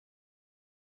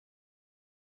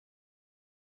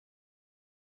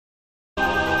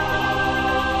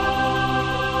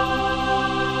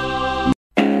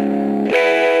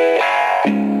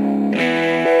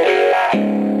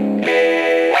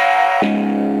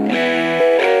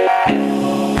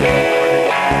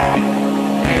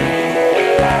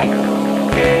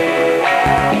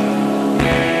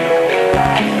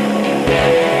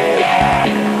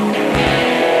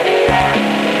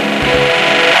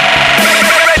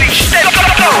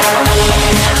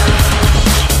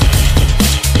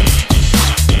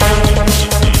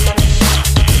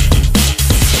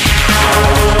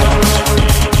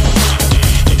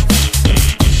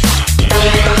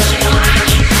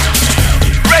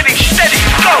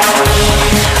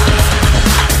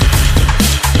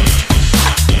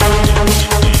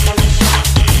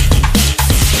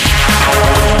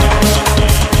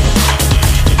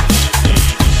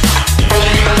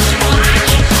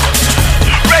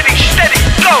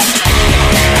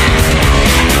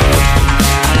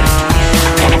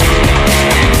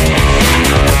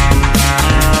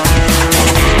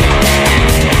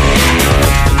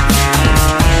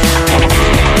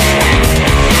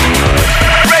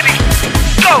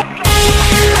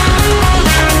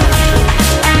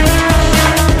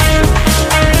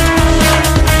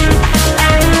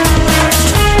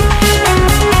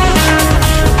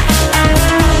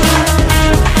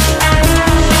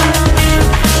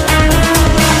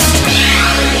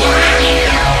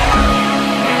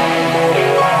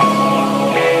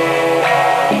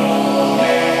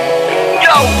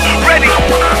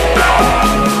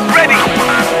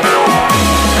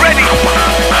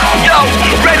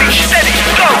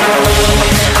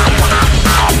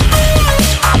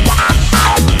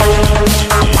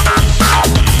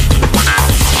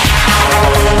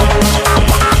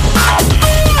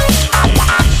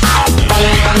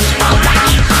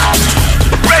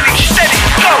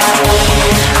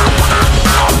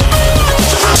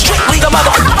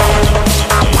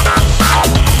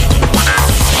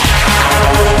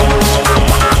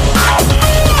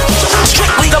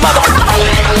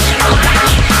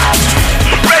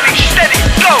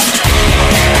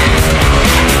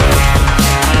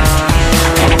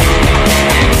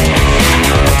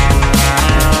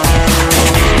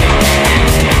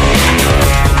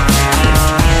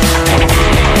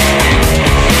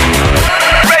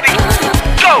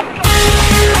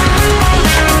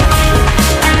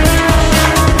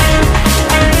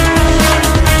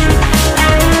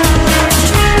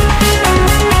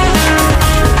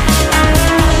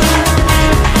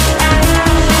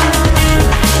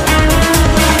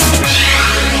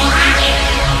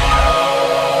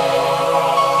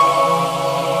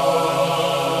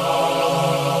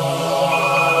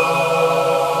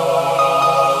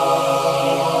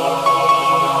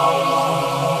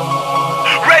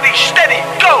Ready, steady,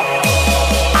 go.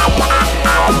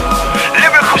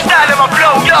 Lyrical style in my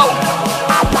flow, yo.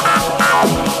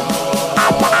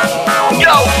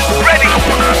 Yo, ready.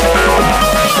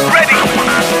 Ready.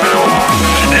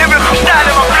 Lyrical style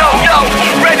in my flow, yo.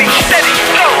 Ready, steady,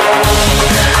 go.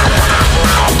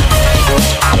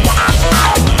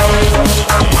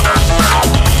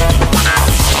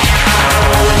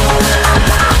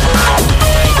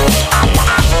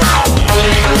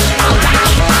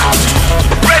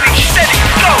 Ready, steady,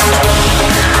 go.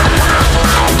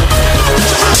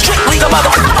 Strictly the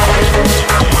mother.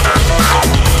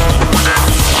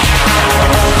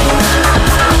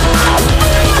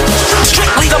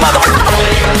 Strictly the mother.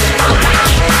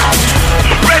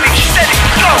 Ready, steady,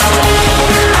 go.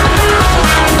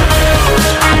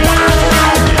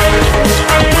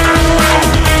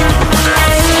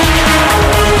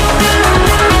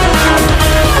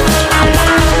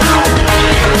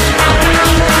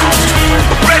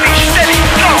 Ready, steady,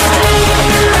 go.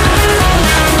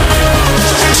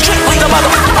 Strictly the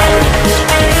mother.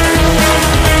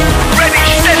 Ready,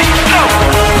 steady, go.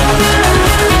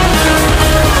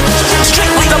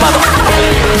 Strictly the mother.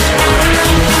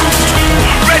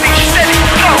 Ready, steady,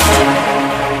 go.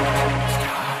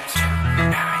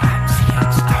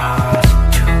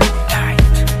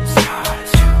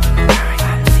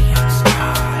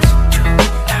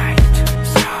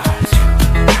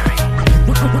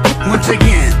 Once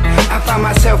again, I find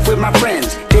myself with my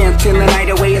friends, dancing the night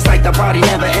away, it's like the party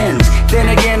never ends. Then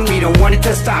again, we don't want it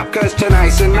to stop, cause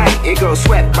tonight's the night. It goes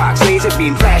sweatbox, laser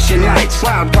beam, flashing lights,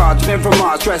 wild cards, men from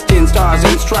Mars, dressed in stars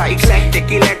and stripes. Eclectic,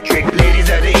 electric, ladies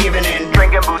of the evening,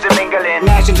 drinking, booze and mingling.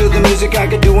 Mashing to the music, I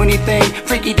could do anything.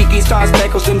 Freaky deaky stars,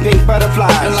 speckles and pink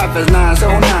butterflies. And life is nice,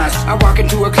 oh nice. I walk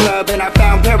into a club and I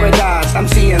found paradise. I'm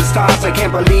seeing stars, I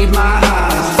can't believe my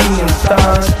eyes. Seeing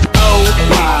stars, oh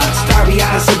my,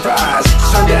 starry-eyed surprise.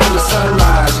 Sundown to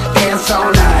sunrise, dance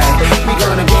all night. We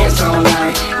gonna dance all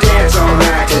night, dance all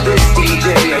night to this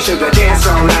DJ. Sugar, dance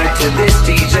all night to this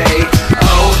DJ.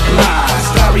 Oh my,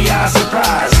 starry-eyed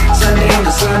surprise. Sundown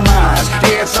to sunrise,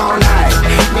 dance all night.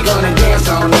 We gonna dance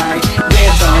all night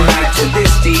to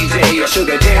this DJ.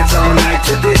 Sugar, dance all night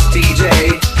to this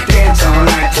DJ. Dance all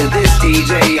night to this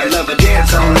DJ. I love a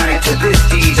dance all night to this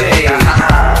DJ.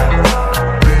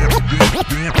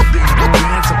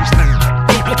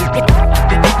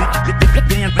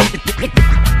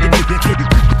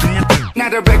 Now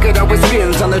the record always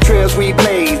spins on the trails we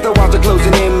blaze. The walls are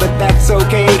closing in, but that's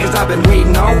okay, cause I've been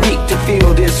waiting all week to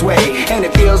feel this way. And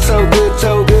it feels so good,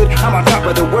 so good. I'm on top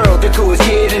of the world, the coolest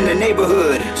kid in the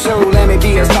neighborhood. So let me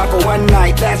be a star for one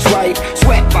night, that's right.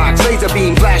 Sweatbox, laser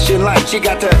beam, flashing lights. You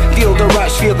got to feel the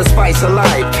rush, feel the spice of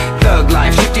life. Thug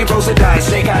life, 50 rolls of dice.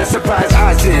 Snake eyes, surprise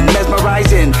eyes in,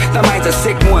 mesmerizing. The minds are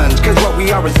sick ones, cause what we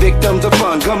are is victims of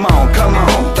fun. Come on, come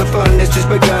on, the fun has just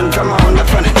begun. Come on, the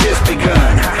fun has just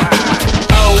begun.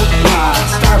 Oh my,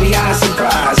 starry-eyed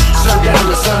surprise. Sundown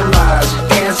to sunrise,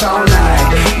 dance all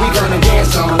night. We gonna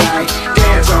dance all night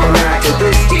to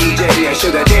this DJ.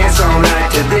 Sugar, dance all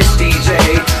night to this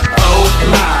DJ. Oh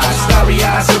my,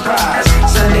 starry-eyed surprise.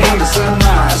 Sundown to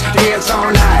sunrise, dance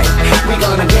all night. We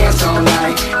gonna dance all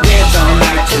night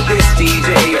to this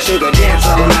DJ. Sugar, dance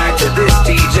all night to this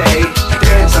DJ.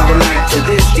 Dance all night to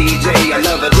this DJ. I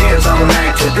love a dance all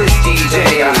night to this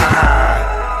DJ.